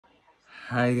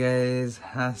Hi guys,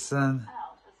 Hassan.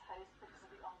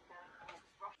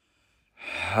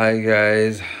 Hi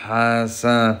guys,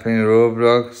 Hassan playing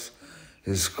Roblox.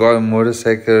 It's called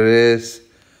motorcycle race.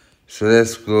 So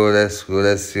let's go,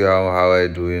 let's see how I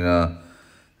do,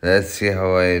 Let's see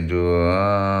how I do.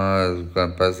 I'm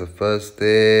gonna pass the first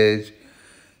stage,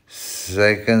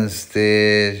 second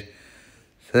stage,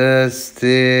 third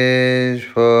stage,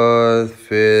 fourth,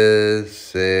 fifth,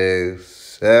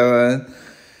 sixth, seventh,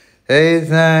 eighth,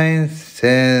 ninth,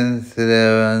 10th,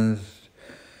 11th,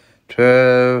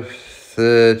 12th,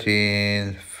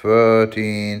 13th,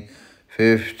 14th,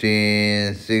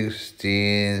 15th,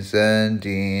 16th,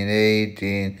 17th,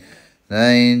 18th,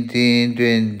 19,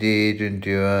 20,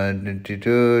 21,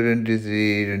 22,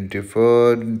 23,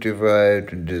 24, 25,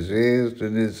 26,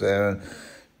 27,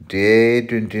 28,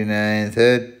 29,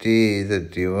 30,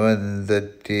 31,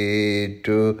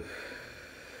 32,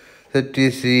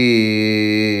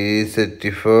 33,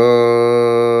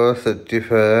 34,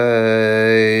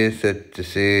 35,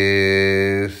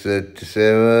 36,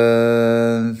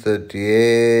 37,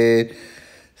 38,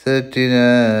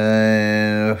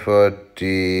 39,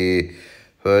 40,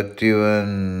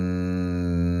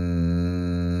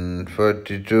 41,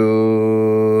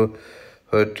 42,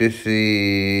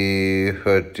 43,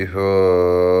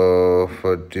 44,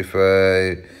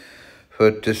 45,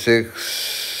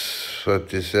 46,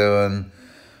 47,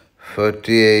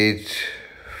 48,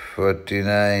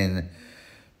 49,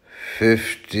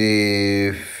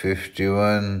 50,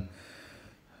 51,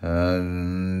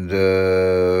 and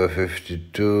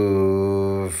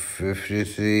 52,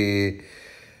 53,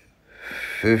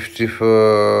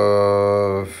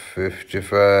 54,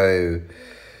 55,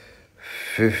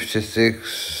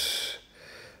 56,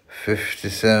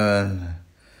 57,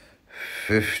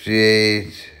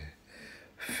 58,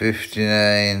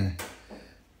 59,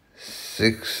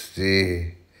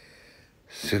 60,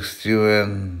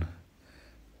 61,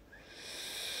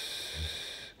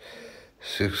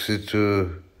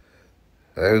 62.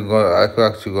 I could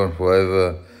actually go on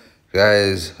forever.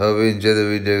 Guys, hope you enjoyed the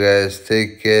video, guys.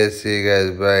 Take care. See you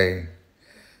guys. Bye.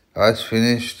 Oh, it's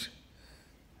finished.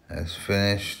 It's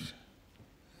finished.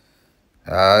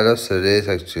 I lost the race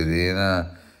actually, I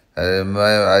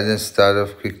didn't start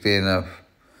off quickly enough.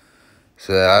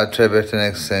 So I'll try better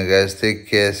next time, guys. Take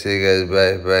care. See you guys.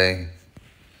 Bye. Bye.